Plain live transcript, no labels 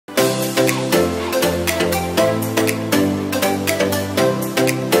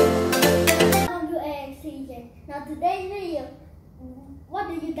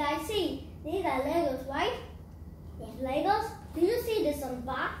What do you guys see? These are Legos, right? Yes, Legos. Do you see this on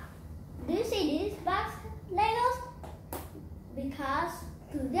box? Do you see these box Legos? Because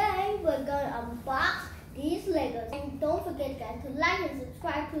today we're gonna unbox these Legos. And don't forget guys to like and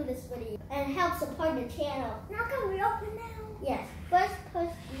subscribe to this video and help support the channel. Now can we open now? Yes. First push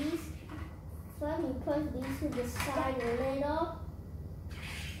these. First we push these to the side a little.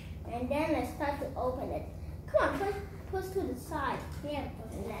 And then let's start to open it. Come on, push to the side. Yeah.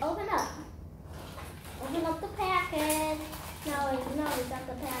 Open up. Open up the package. No, we got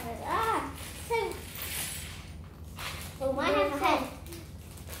the package. So mine has a head.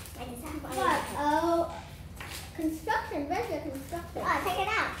 What? Construction. Where's your construction? Take it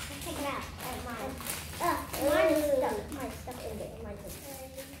out. Take it out. Mine is stuck. Mine's stuck in there.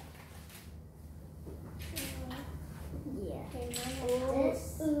 Yeah. Let's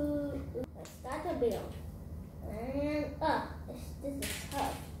start the build. And this is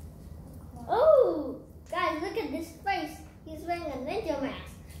tough. Oh, guys, look at this face. He's wearing a ninja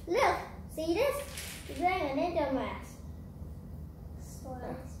mask. Look, see this? He's wearing a ninja mask.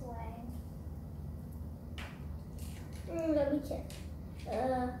 Let me check.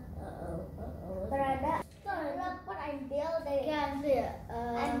 What I'm building. Guys,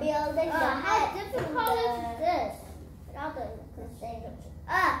 I'm building the head. How difficult is this? Without the thing.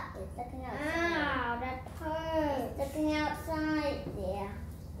 It's sticking outside. That hurts. It's sticking outside. Yeah.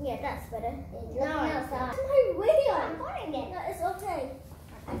 Yeah, that's better. It's sticking outside. It's my video. I'm putting it. No, it's okay.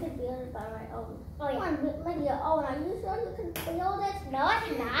 I can build it by my own. Oh, yeah. Make your own. Are you sure you can build it? No,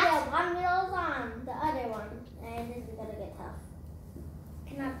 it's not. Yeah, one wheel's on the other one. And this is gonna get tough.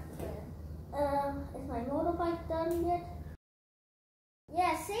 Cannot. Is my motorbike done yet?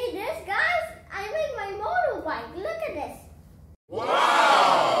 Yeah, see this, guys? I made my motorbike. Look at this.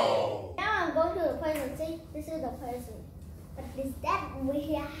 Wow! Now I'm going to the person. See, this is the person. But is that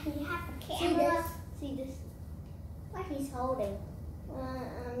he has a camera? See this? What he's holding?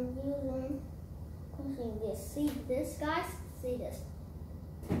 I'm pushing this. See this, guys? See this?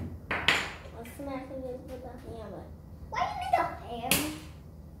 I'm smacking it with the hammer. Why do you need a hammer?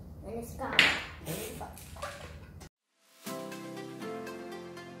 And it's gone.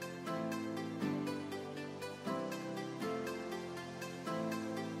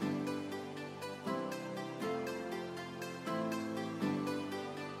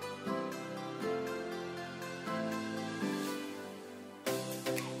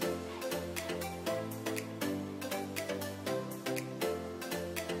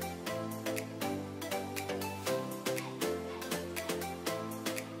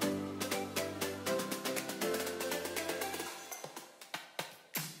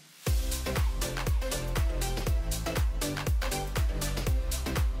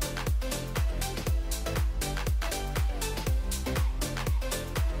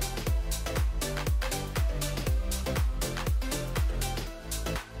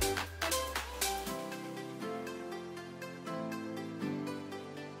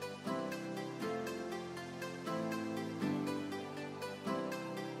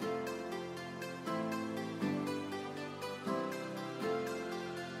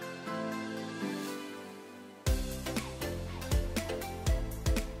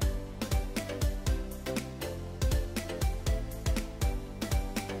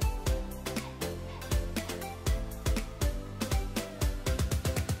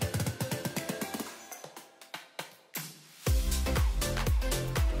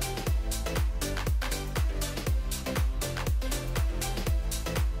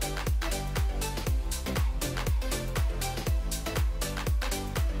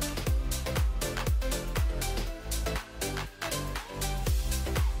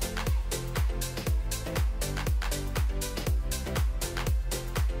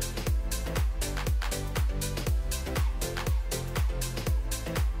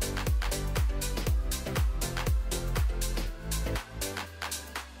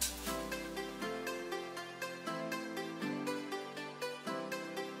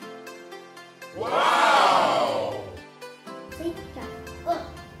 Wow! See,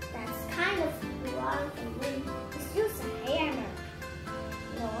 that's kind of wrong for me. It's just a hammer.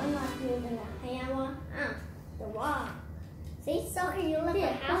 No, I'm not using a hammer. The wall. See, so can you lift the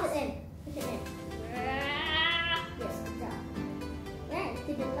house? Push it in. Push it in. Yes, good job. Then,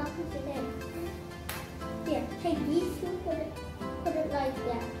 did the lock push it in? Here, take these two, put it like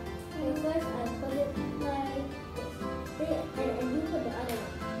that. And first, I put it like this. And you put the other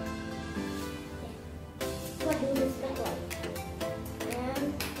one. What do this look like? And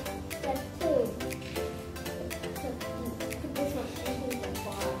step 2. Put this one into the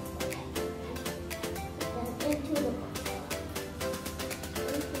box. Then into the box.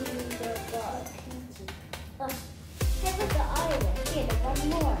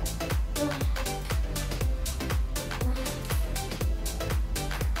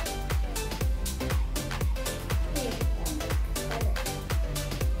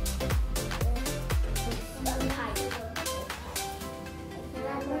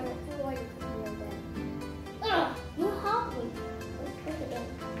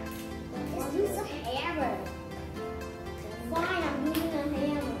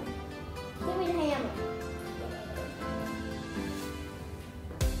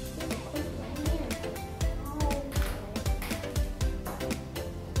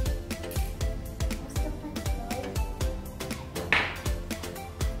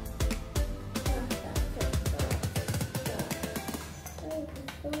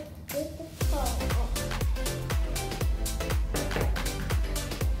 with the car.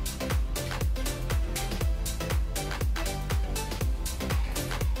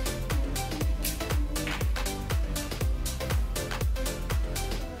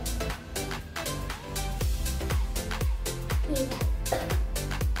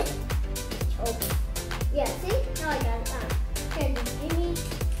 Yeah, see? Now I got it on. Here, just give me.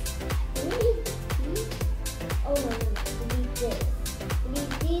 Oh no, we need this. We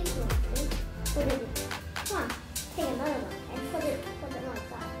need these ones. See? Put it in. Come on, take another one and put it on the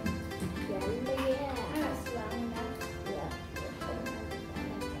side. Yeah. I'm not strong enough. Yeah.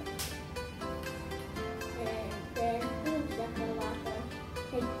 And then use the water.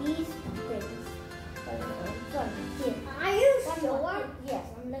 Take these things. Here. Are you sure? Yes,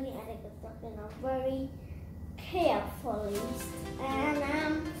 I'm looking at the construction now very carefully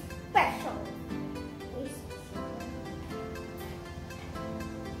and special.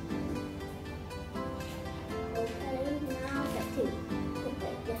 Okay, now the two. Put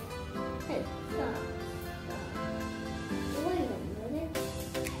like this. Hey, stop. Wait a minute.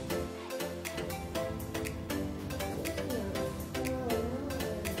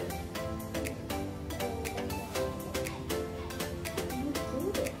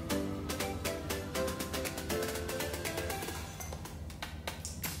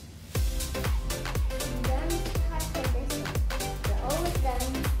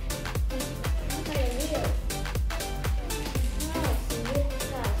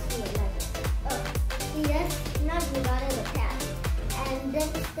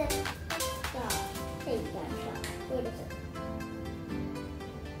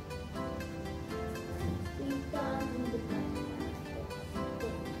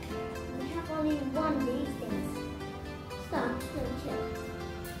 Only one of these things. Stop, let me check.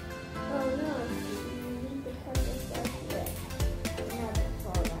 Oh no, you need to cut this stuff here. Now that's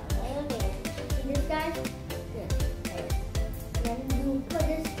fall down. Okay, see this guys? Good. Right. And then you put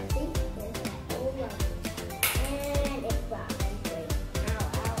this, see? There's a whole one. And it's broken. Great. Ow.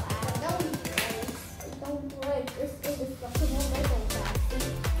 Don't break. This is a destructible Lego guys. See?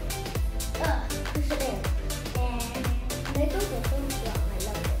 Push it in. And Legos are so strong. I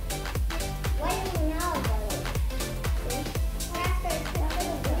love it. Why do we now go? After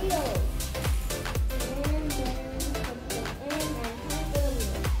the wheels. And then put them in and have the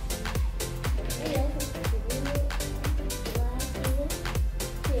wheels. The wheels, the wheel, the last wheel,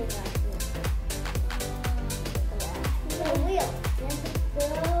 the last wheel. The wheel. Then the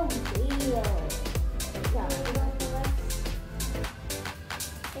wheel.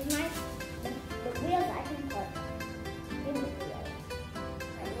 It's nice. The wheels I can put in the wheels.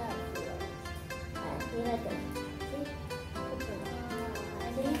 I love wheels. You like this.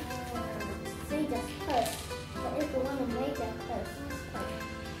 See, just push. But if you want to make that push, just push.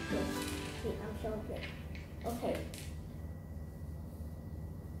 See, I'm showing you. Okay.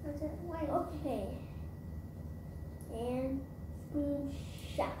 That's it. Why? Okay. And screw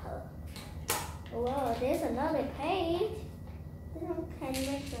shackle. Whoa, there's another page. This one can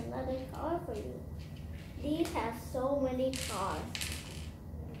make another car for you. These have so many cars.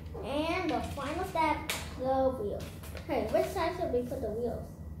 And the final step, the wheels. Hey, which side should we put the wheels?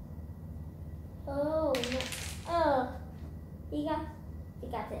 Oh no. You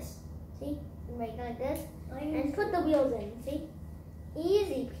got this. See? You make it like this. And put the wheels in, see?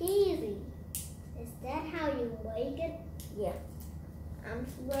 Easy peasy. Is that how you make it? Yeah. I'm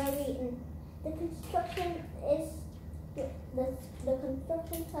swearing. The construction is the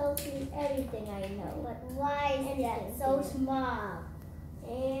construction tells me everything I know. But why is that so small?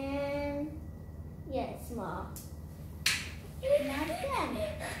 And yeah, it's small. Not then.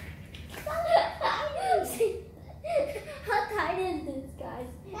 How tight is this, guys?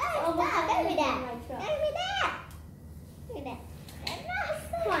 Give me that. Give me that.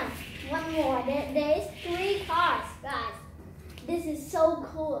 Come on, one more. There is 3 cars, guys. This is so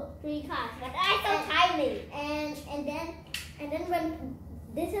cool. 3 cars, but they're so tiny. And then when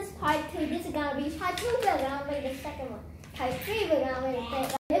this is part 2, this is gonna be part 2. We're gonna make the second one. Part 3, we're gonna make the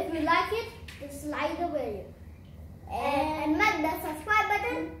third. If you like it, just like the video and make the subscribe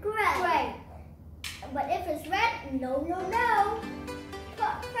button gray. But if it's red, no.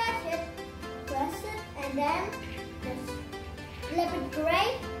 Press it, and then just leave it gray.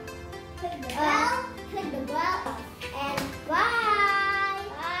 Click the bell, and bye.